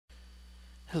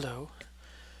Hello.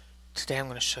 Today I'm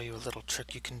going to show you a little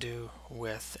trick you can do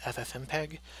with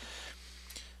ffmpeg.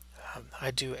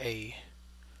 I do a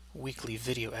weekly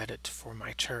video edit for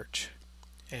my church,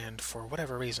 and for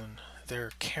whatever reason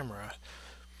their camera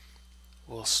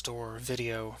will store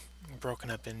video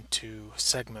broken up into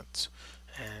segments,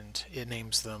 and it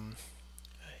names them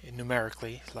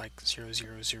numerically like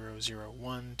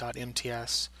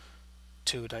 00001.mts,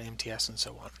 2.mts, and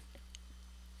so on.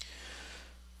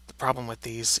 The problem with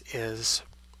these is,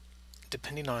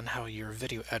 depending on how your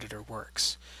video editor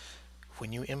works,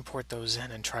 when you import those in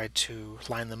and try to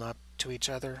line them up to each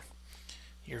other,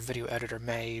 your video editor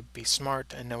may be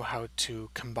smart and know how to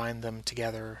combine them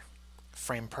together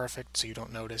frame perfect so you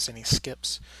don't notice any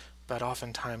skips, but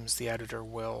oftentimes the editor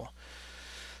will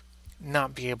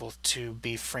not be able to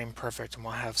be frame perfect and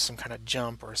will have some kind of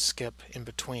jump or skip in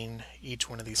between each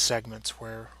one of these segments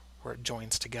where it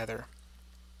joins together.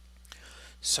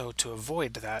 So to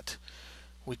avoid that,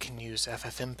 we can use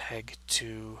ffmpeg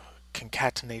to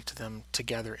concatenate them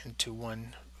together into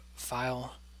one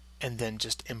file and then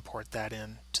just import that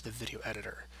in to the video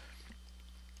editor.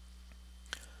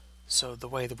 So the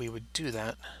way that we would do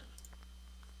that,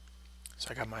 so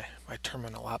I got my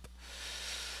terminal up,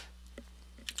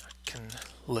 I can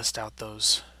list out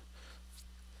those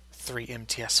 3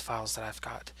 MTS files that I've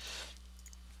got.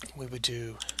 We would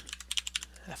do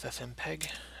ffmpeg.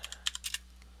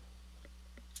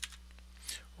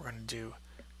 We're going to do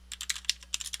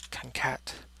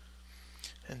concat,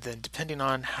 and then depending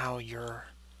on how your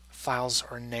files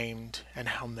are named and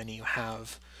how many you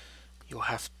have, you'll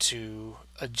have to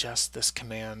adjust this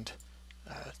command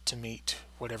to meet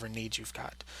whatever needs you've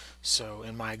got. So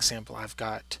in my example, I've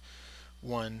got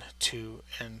 1, 2,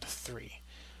 and 3.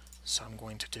 So I'm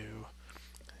going to do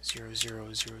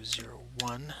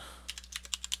 00001.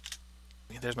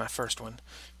 There's my first one.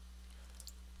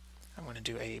 I'm going to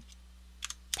do a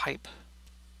pipe,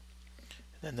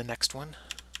 then the next one,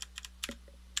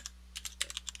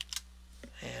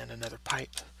 and another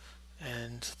pipe,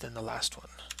 and then the last one.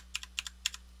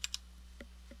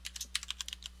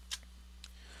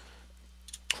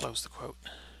 Close the quote.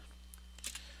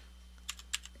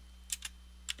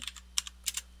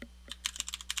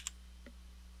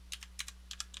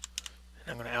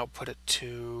 And I'm going to output it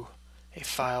to a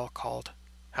file called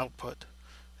output,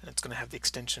 and it's going to have the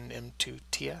extension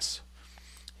m2ts.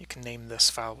 You can name this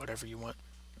file whatever you want.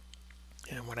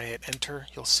 And when I hit enter,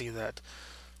 you'll see that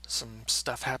some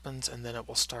stuff happens, and then it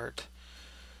will start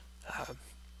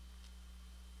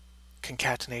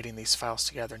concatenating these files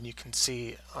together, and you can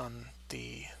see on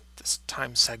this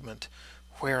time segment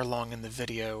where along in the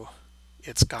video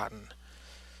it's gotten.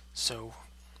 So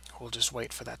we'll just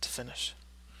wait for that to finish.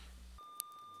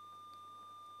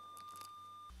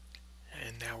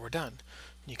 And now we're done.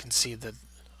 You can see that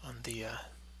on the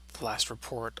last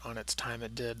report on its time,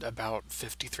 it did about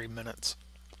 53 minutes.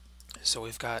 So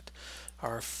we've got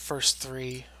our first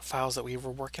 3 files that we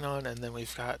were working on, and then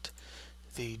we've got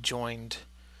the joined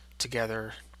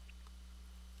together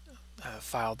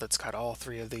file that's got all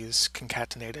 3 of these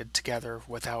concatenated together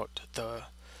without the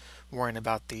worrying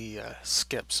about the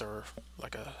skips or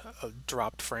like a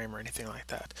dropped frame or anything like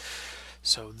that.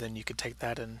 So then you could take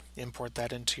that and import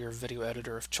that into your video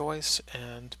editor of choice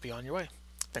and be on your way.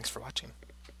 Thanks for watching.